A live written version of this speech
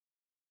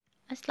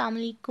Assalamu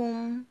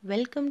alaikum.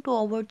 Welcome to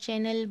our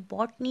channel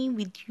Botany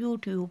with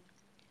YouTube.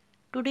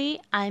 Today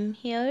I am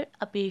here,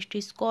 a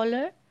PhD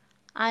scholar.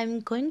 I am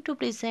going to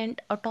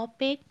present a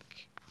topic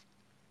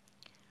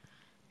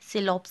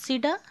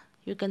Psilopsida.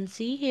 You can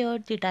see here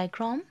the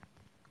diagram.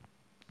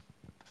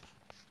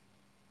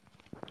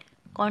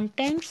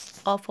 Contents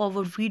of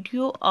our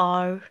video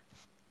are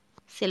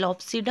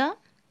Psilopsida,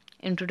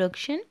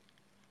 introduction,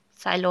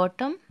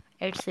 PSILOTUM,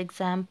 its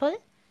example,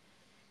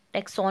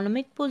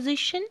 taxonomic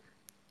position,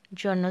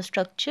 journal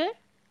structure,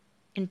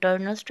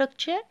 internal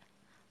structure,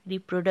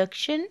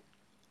 reproduction,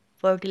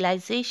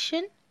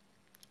 fertilization,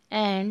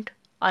 and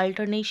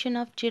alternation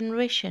of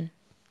generation.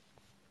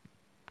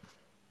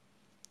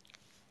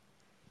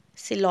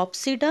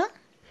 Psilopsida.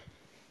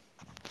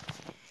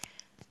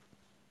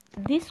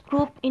 This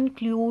group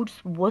includes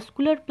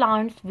vascular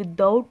plants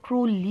without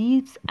true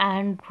leaves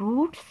and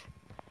roots.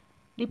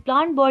 The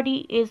plant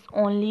body is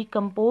only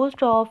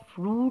composed of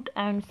root,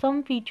 and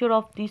some features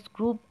of this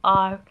group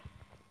are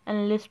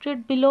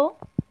enlisted below.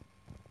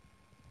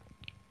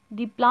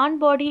 The plant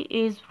body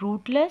is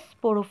rootless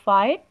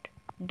sporophyte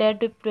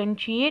that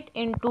differentiate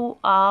into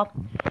a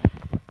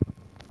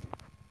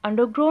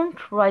underground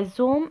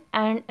rhizome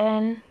and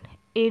an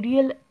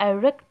aerial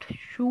erect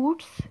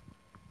shoots.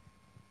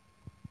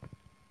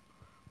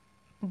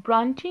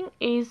 Branching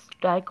is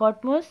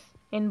dichotomous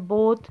in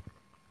both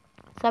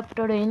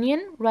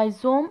subterranean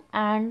rhizome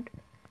and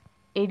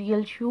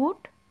aerial shoot.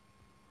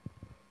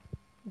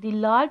 The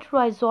large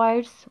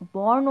rhizoids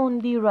born on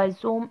the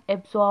rhizome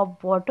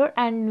absorb water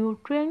and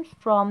nutrients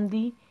from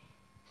the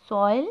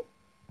soil.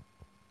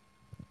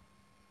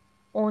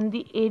 On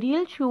the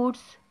aerial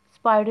shoots,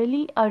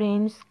 spirally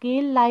arranged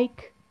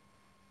scale-like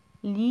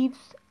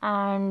leaves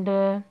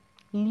and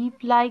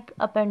leaf-like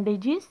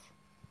appendages.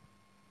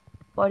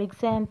 For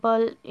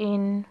example,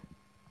 in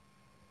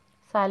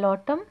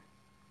PSILOTUM.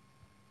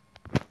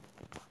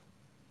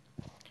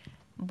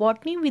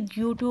 Botany with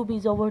YouTube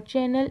is our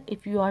channel.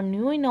 If you are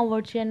new in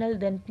our channel,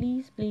 then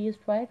please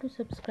try to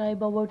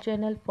subscribe our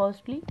channel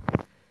firstly.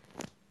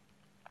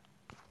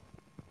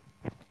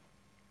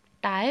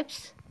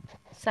 Types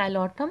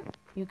PSILOTUM.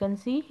 You can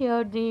see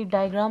here the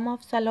diagram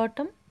of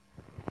PSILOTUM.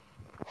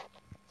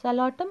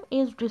 PSILOTUM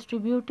is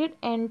distributed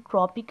in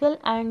tropical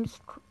and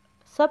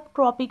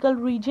subtropical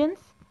regions.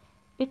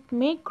 It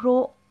may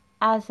grow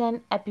as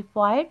an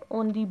epiphyte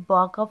on the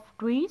bark of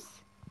trees.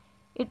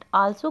 It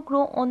also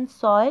grows on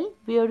soil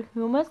where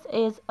humus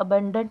is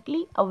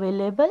abundantly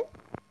available.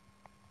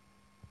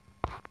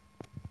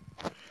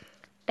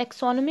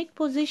 Taxonomic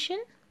position.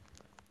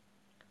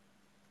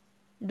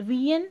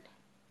 Division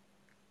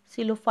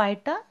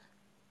Psilophyta.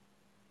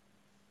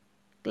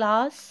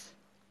 Class,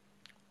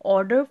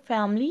 order,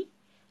 family,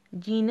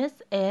 genus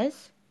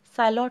as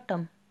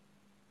PSILOTUM.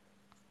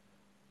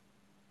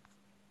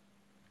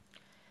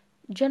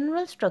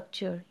 General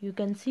structure. You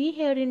can see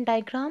here in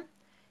diagram.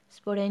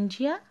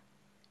 Sporangia,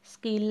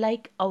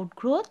 scale-like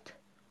outgrowth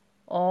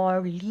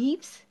or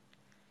leaves,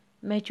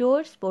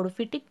 mature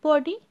sporophytic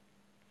body,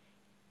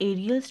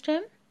 aerial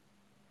stem,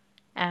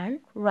 and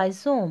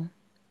rhizome.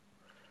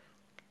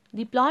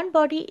 The plant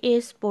body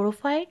is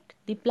sporophyte.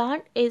 The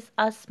plant is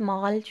a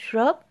small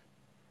shrub.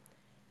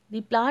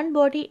 The plant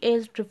body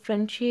is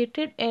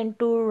differentiated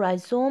into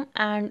rhizome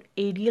and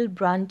aerial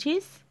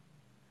branches.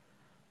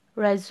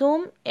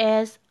 Rhizome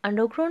is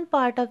underground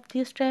part of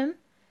the stem.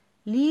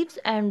 Leaves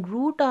and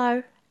root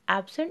are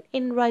absent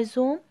in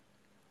rhizome.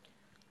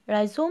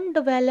 Rhizome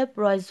develop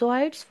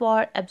rhizoids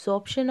for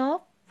absorption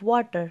of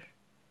water.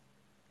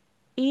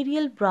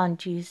 Aerial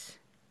branches.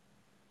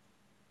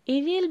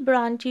 Aerial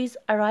branches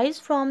arise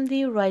from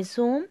the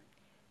rhizome.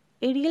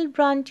 Aerial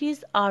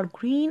branches are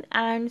green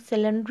and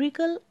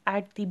cylindrical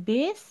at the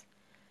base.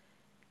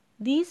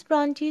 These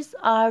branches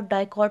are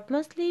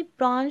dichotomously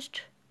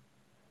branched.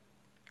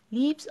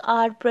 Leaves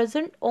are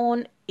present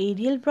on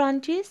aerial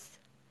branches.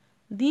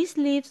 These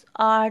leaves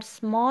are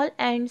small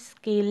and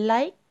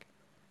scale-like.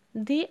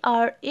 They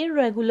are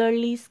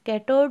irregularly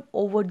scattered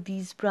over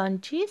these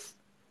branches.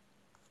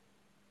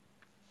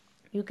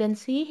 You can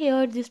see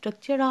here the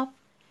structure of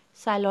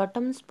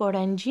PSILOTUM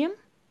sporangium.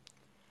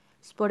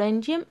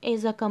 Sporangium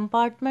is a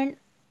compartment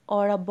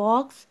or a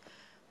box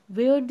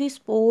where the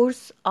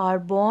spores are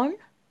born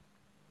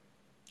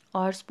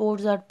or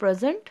spores are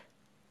present.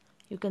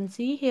 You can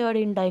see here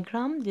in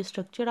diagram the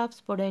structure of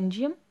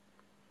sporangium.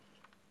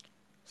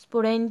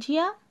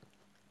 Sporangia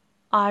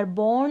are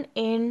born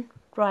in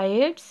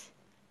triads.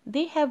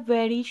 They have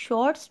very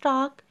short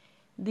stalk.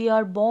 They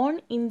are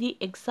born in the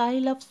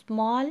axil of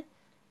small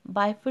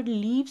bifid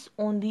leaves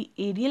on the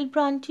aerial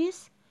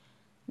branches.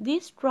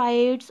 These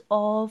triads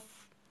of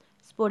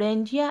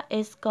sporangia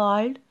is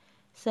called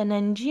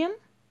synangium.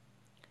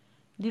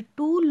 The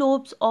two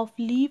lobes of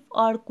leaf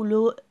are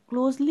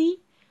closely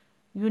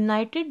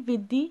united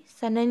with the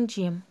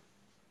synangium.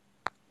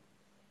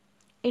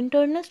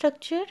 Internal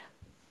structure.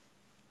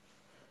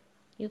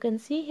 You can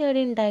see here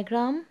in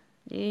diagram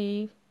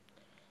the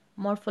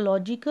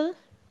morphological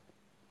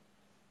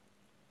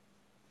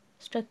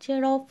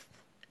structure of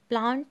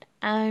plant,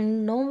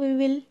 and now we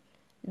will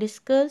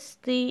discuss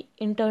the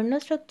internal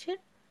structure.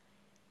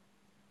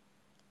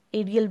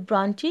 Aerial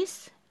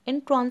branches.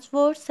 In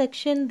transverse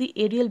section, the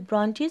aerial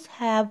branches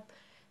have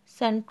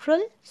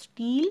central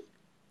steel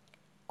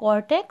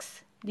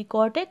cortex. The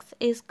cortex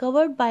is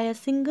covered by a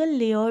single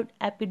layered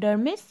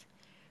epidermis.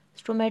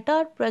 Stomata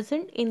are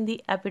present in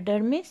the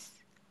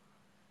epidermis.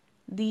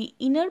 The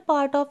inner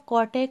part of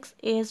cortex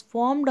is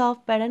formed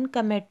of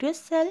parenchymatous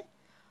cell.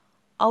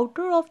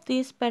 Outer of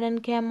this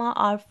parenchyma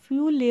are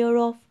few layers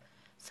of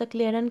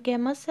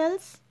sclerenchyma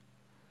cells.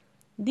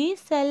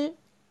 These cells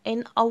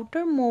in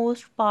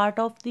outermost part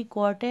of the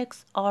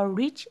cortex are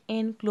rich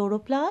in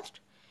chloroplast.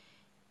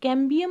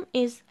 Cambium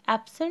is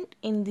absent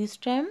in the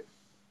stem.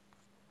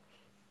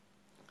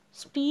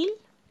 Stele.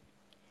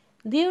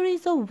 There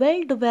is a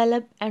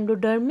well-developed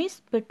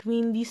endodermis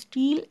between the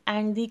stele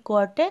and the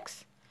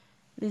cortex.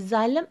 The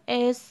xylem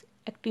is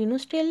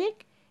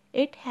actinostelic.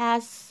 It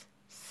has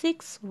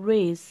 6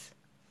 rays.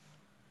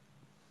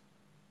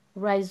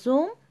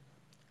 Rhizome.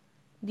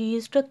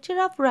 The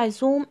structure of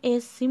rhizome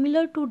is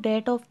similar to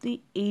that of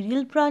the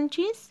aerial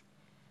branches,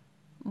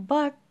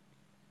 but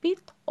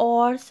pith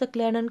or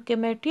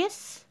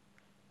sclerenchymatous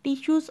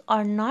tissues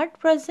are not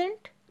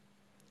present.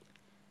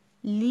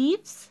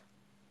 Leaves.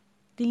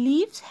 The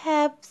leaves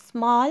have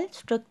small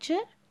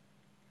structure.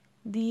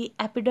 The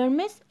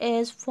epidermis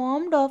is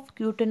formed of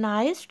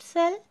cutinized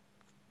cell.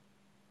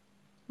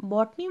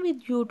 Botany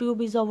with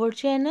YouTube is our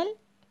channel.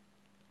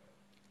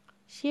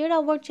 Share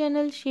our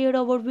channel, share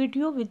our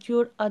video with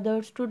your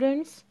other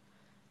students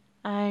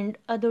and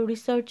other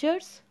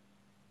researchers.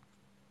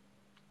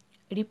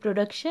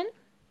 Reproduction.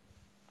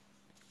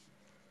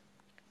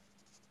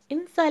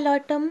 In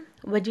Psilotum,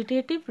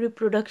 vegetative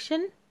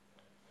reproduction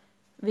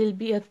will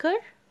be occur.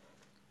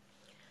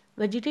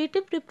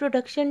 Vegetative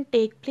reproduction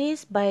take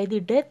place by the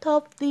death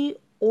of the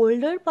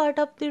older part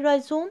of the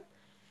rhizome.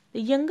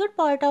 The younger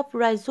part of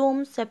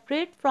rhizome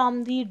separate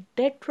from the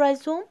dead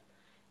rhizome.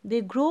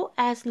 They grow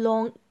as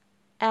long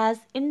as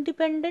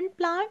independent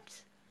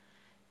plants.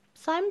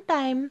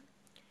 Sometimes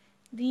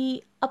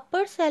the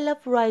upper cell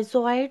of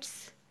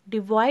rhizoids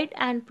divide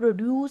and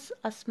produce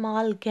a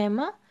small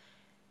gamma.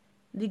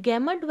 The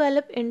gamma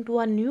develop into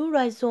a new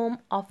rhizome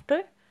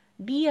after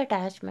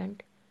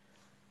deattachment.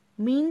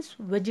 Means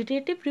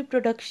vegetative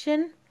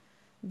reproduction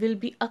will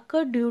be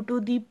occur due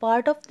to the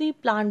part of the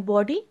plant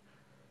body.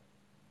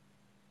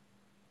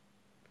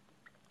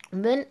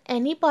 When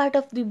any part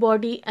of the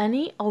body,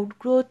 any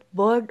outgrowth,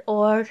 bud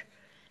or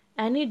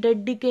any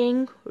dead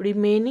decaying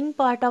remaining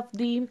part of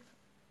the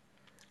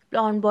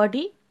plant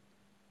body,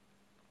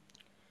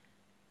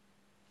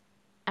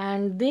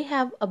 and they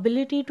have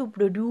ability to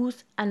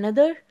produce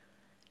another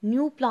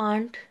new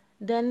plant,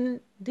 then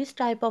this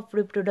type of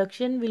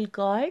reproduction will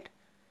called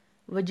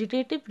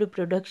vegetative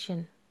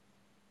reproduction.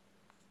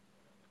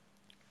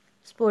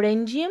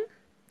 Sporangium.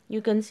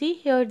 You can see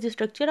here the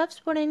structure of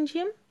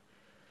sporangium.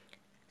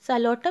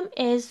 Psilotum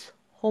is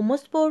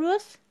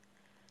homosporous.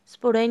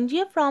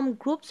 Sporangia from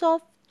groups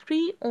of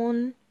 3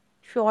 on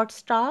short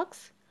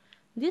stalks.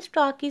 This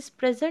stalk is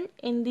present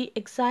in the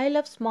axil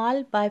of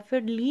small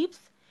bifid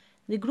leaves.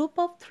 The group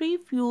of 3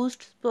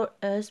 fused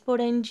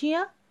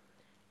sporangia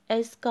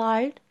is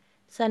called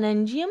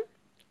synangium.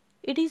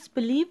 It is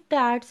believed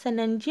that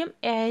synangium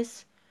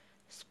is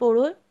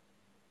sporo.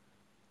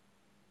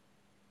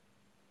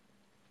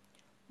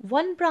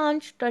 One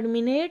branch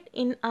terminates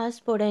in a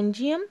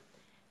sporangium,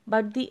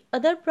 but the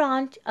other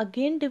branch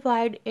again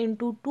divides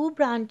into 2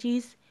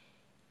 branches,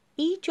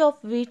 each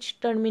of which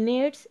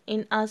terminates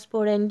in a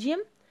sporangium.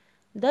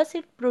 Thus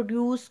it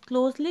produces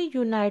closely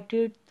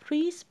united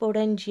 3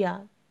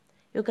 sporangia.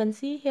 You can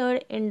see here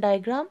in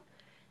diagram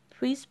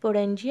 3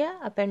 sporangia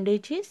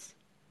appendages.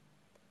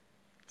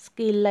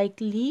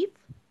 Scale-like leaf,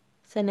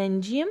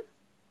 synangium,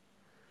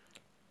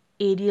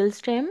 aerial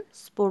stem,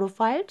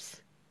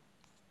 sporophytes.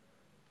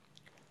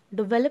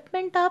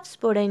 Development of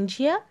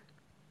sporangia.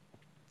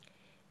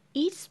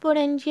 Each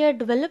sporangia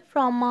develops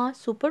from a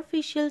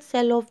superficial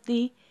cell of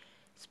the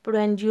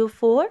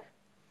sporangiophore.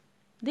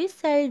 This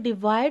cell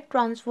divides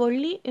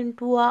transversely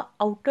into a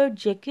outer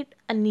jacket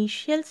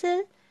initial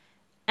cell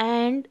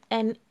and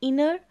an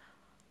inner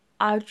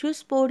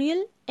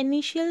archosporial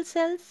initial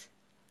cells.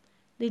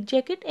 The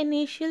jacket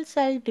initial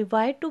cell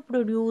divide to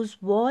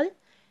produce wall.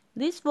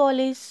 This wall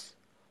is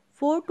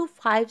 4 to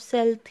 5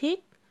 cell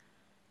thick.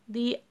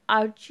 The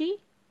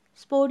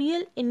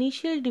archosporial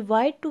initial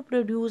divide to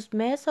produce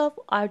mass of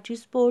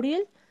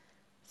archosporial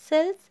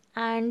cells,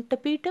 and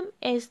tapetum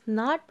is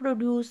not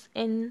produced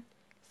in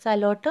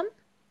Psilotum.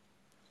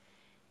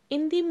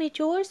 In the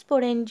mature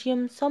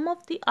sporangium, some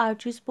of the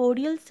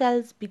archosporial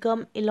cells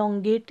become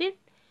elongated.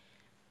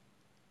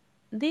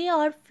 They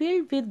are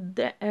filled with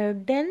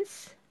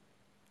dense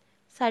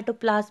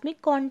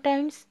cytoplasmic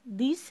contents.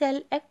 These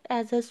cells act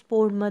as a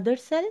spore mother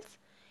cells.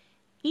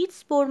 Each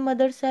spore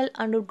mother cell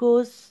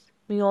undergoes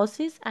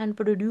meiosis and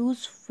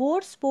produces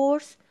 4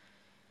 spores.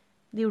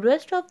 The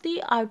rest of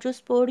the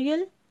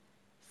archosporial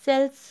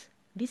cells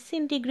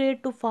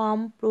disintegrate to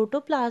form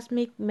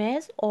protoplasmic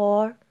mass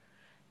or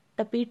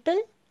tapetal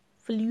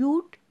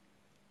fluid.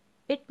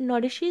 It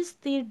nourishes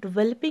the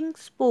developing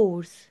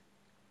spores.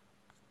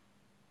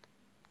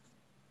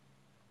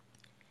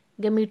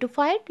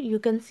 Gametophyte, you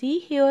can see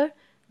here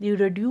the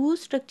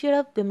reduced structure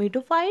of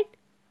gametophyte.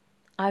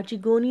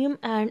 Archegonium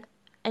and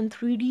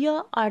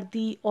Antheridia are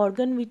the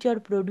organs which are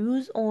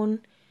produced on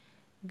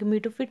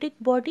gametophytic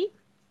body.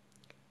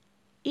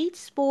 Each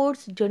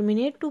spores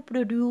germinate to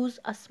produce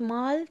a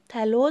small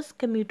thallus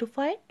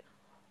gametophyte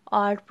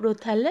or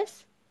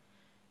prothallus.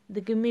 The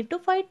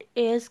gametophyte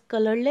is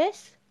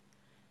colorless.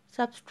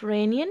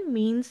 Subterranean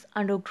means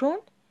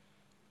underground.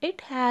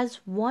 It has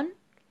one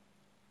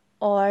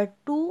or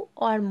two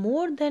or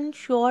more than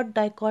short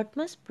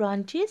dichotomous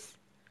branches.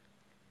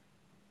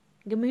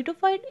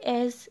 Gametophyte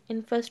is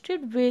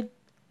infested with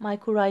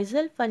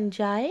mycorrhizal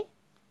fungi.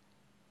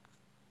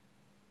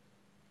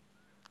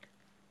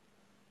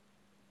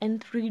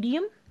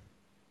 Antheridium.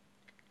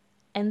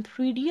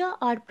 Antheridia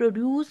are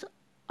produced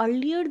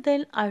earlier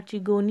than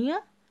Archegonia.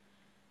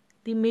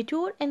 The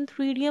mature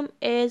Antheridium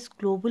is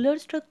globular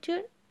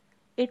structure.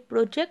 It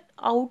projects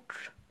out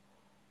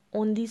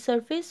on the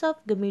surface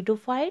of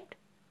gametophyte.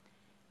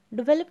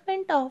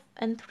 Development of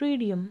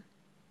Antheridium.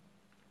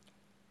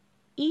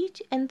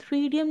 Each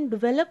Antheridium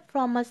develops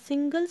from a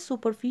single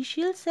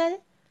superficial cell.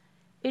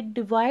 It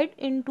divides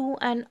into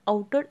an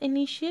outer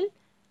initial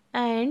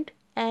and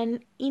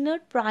an inner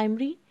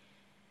primary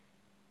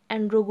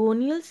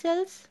androgonial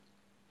cells.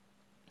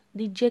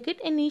 The jacket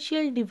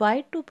initial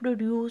divide to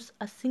produce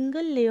a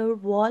single layer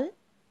wall.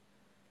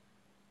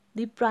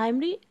 The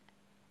primary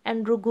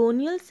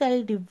androgonial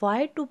cell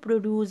divide to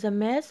produce a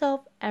mass of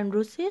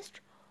androcyst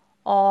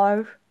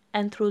or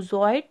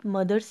anthrozoid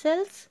mother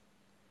cells.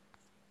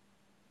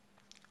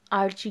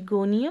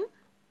 Archegonium.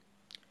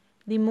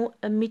 The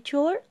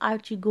mature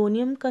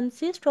archegonium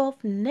consists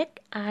of neck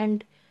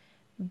and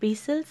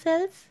basal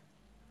cells.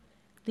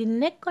 The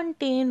neck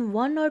contains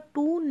one or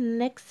two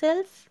neck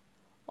cells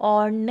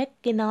or neck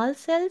canal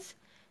cells.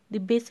 The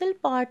basal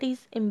part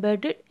is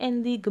embedded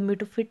in the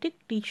gametophytic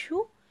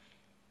tissue.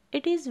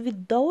 It is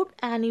without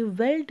any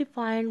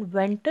well-defined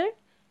venter.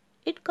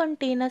 It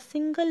contains a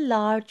single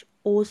large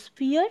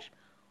oosphere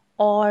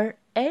or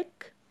egg.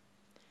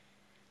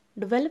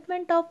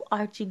 Development of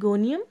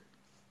archegonium.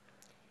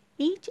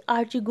 Each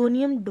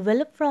archegonium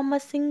develops from a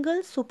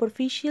single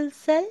superficial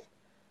cell.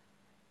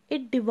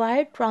 It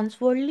divides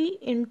transversely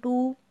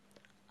into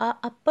a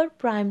upper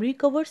primary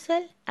cover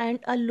cell and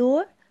a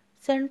lower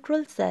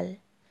central cell.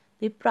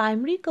 The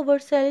primary cover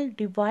cell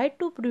divides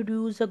to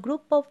produce a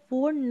group of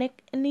 4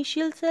 neck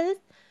initial cells.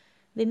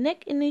 The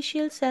neck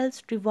initial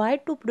cells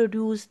divide to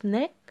produce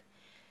neck,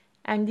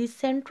 and the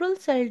central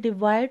cell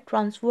divides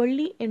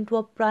transversely into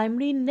a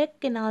primary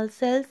neck canal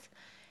cells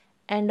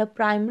and a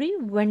primary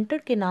venter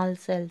canal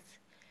cells.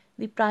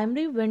 The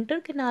primary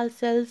venter canal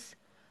cells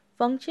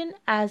function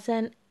as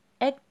an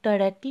egg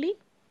directly.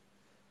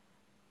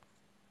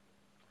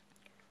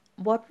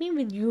 Botany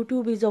with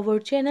YouTube is our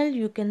channel.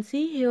 You can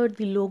see here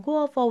the logo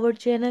of our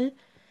channel.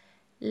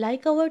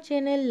 Like our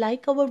channel,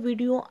 like our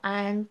video,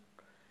 and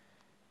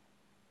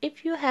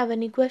if you have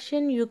any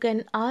question you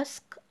can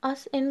ask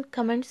us in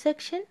comment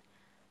section,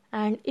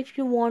 and if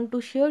you want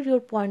to share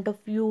your point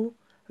of view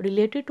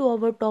related to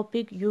our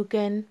topic you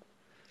can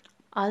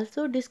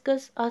also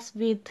discuss us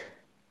with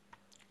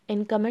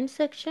in comment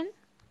section.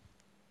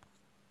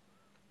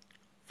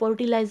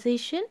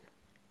 Fertilization.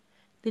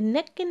 The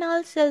neck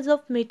canal cells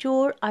of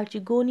mature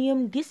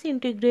archegonium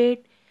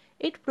disintegrate.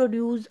 It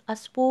produces a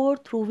spore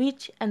through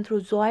which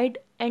anthrozoid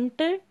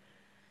enter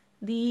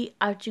the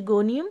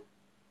archegonium.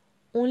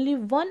 Only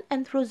one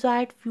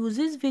anthrozoid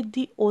fuses with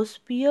the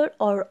oosphere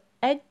or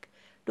egg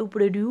to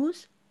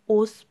produce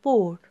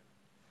oospore.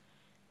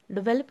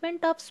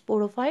 Development of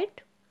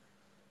sporophyte.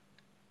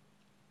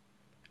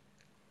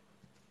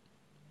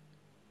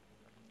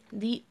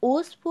 The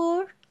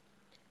oospore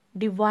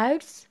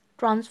divides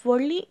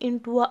transversely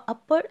into a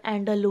upper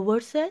and a lower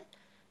cell.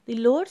 The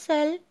lower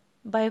cell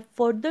by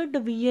further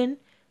division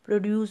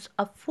produce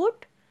a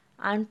foot,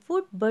 and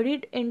foot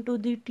buried into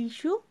the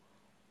tissue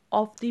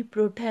of the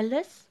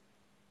prothallus.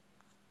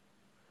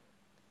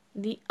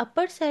 The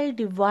upper cell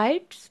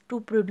divides to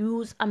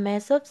produce a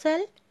mass of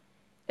cell.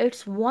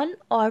 Its one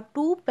or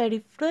two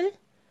peripheral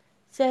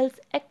cells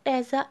act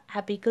as a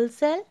apical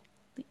cell.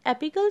 The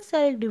apical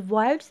cell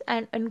divides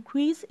and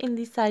increases in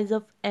the size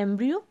of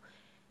embryo.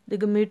 The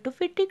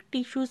gametophytic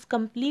tissues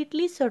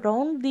completely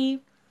surround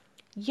the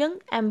young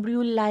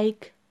embryo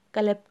like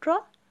calyptra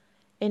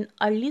in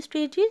early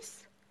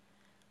stages.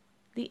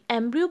 The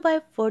embryo by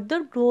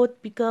further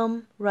growth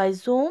become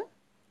rhizome.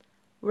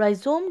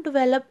 Rhizome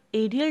develop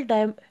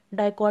aerial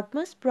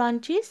dichotomous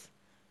branches.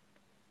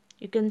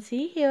 You can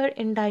see here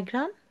in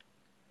diagram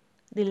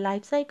the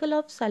life cycle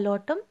of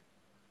Psilotum.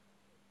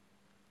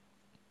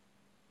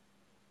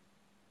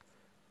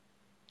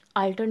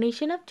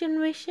 Alternation of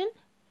generation.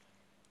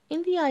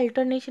 In the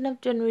alternation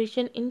of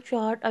generation, in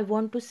short, I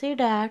want to say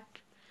that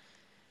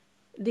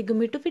the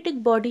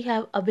gametophytic body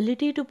have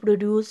ability to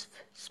produce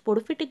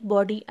sporophytic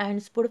body,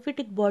 and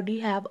sporophytic body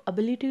have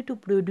ability to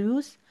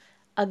produce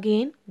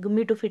again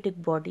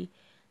gametophytic body.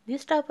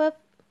 This type of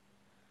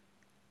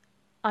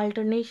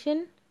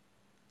alternation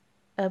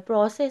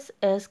process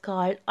is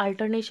called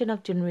alternation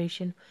of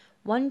generation.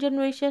 One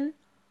generation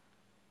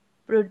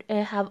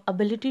have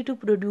ability to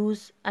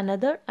produce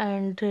another,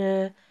 and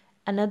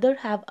another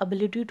have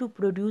ability to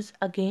produce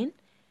again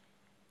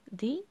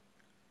the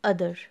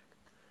other.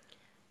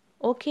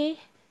 Okay,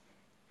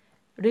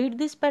 read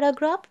this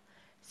paragraph.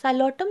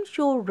 Psilotum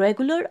show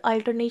regular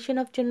alternation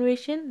of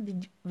generation.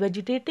 The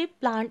vegetative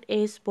plant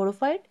is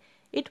sporophyte.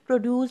 It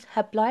produces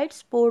haploid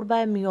spore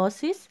by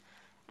meiosis,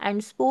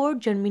 and spore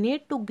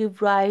germinate to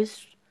give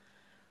rise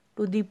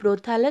to the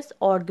prothallus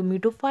or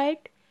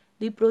gametophyte.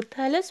 The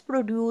prothallus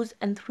produce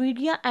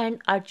anthredia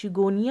and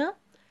archegonia.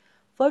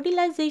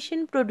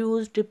 Fertilization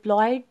produce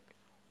diploid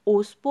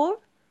oospore.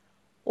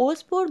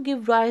 Oospore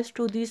give rise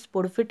to the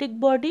sporophytic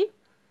body.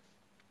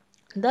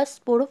 Thus,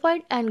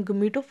 sporophyte and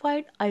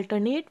gametophyte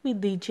alternate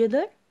with each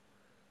other.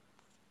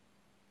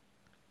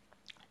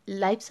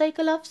 Life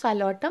cycle of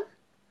Psilotum.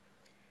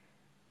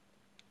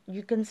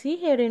 You can see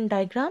here in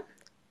diagram.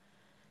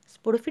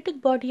 Sporophytic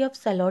body of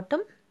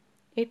Psilotum.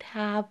 It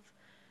have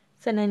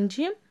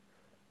synangium.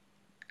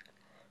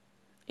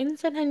 In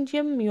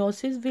synangium,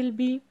 meiosis will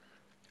be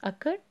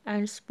occur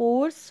and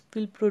spores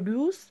will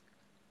produce.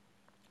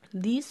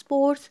 These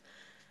spores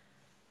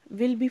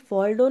will be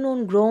fall down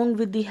on ground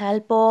with the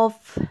help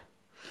of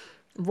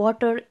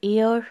water,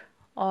 air,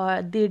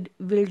 or they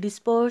will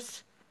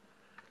disperse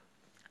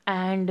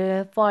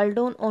and fall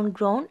down on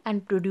ground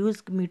and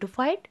produce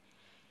gametophyte.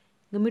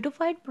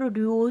 Gametophyte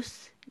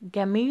produce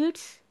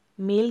gametes.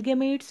 Male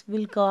gametes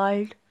will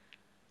called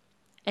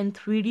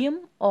antheridium,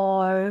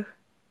 or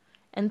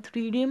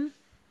antheridium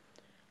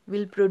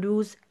will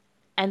produce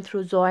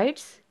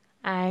anthrozoids,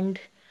 and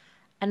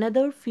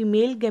another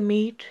female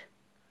gamete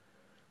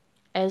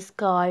is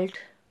called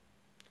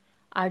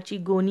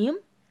archegonium,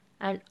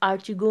 and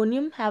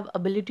archegonium have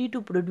ability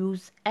to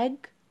produce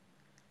egg,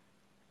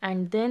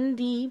 and then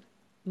the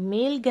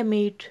male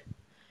gamete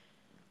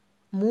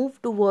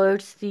move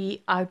towards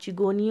the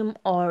archegonium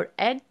or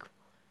egg.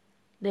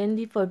 Then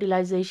the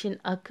fertilization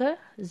occur,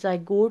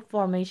 zygote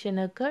formation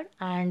occur,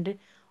 and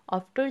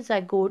after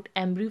zygote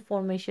embryo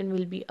formation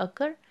will be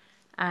occur,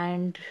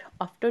 and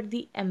after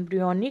the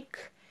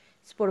embryonic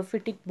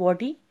sporophytic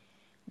body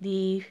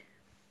the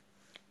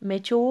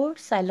mature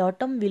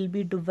Psilotum will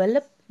be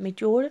developed.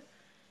 Mature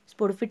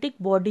sporophytic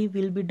body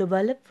will be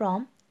developed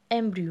from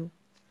embryo.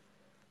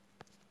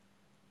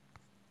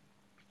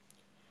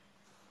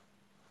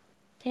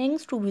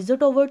 Thanks to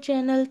visit our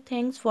channel.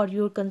 Thanks for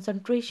your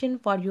concentration,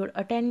 for your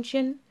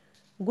attention.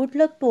 Good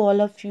luck to all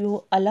of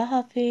you. Allah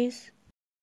Hafiz.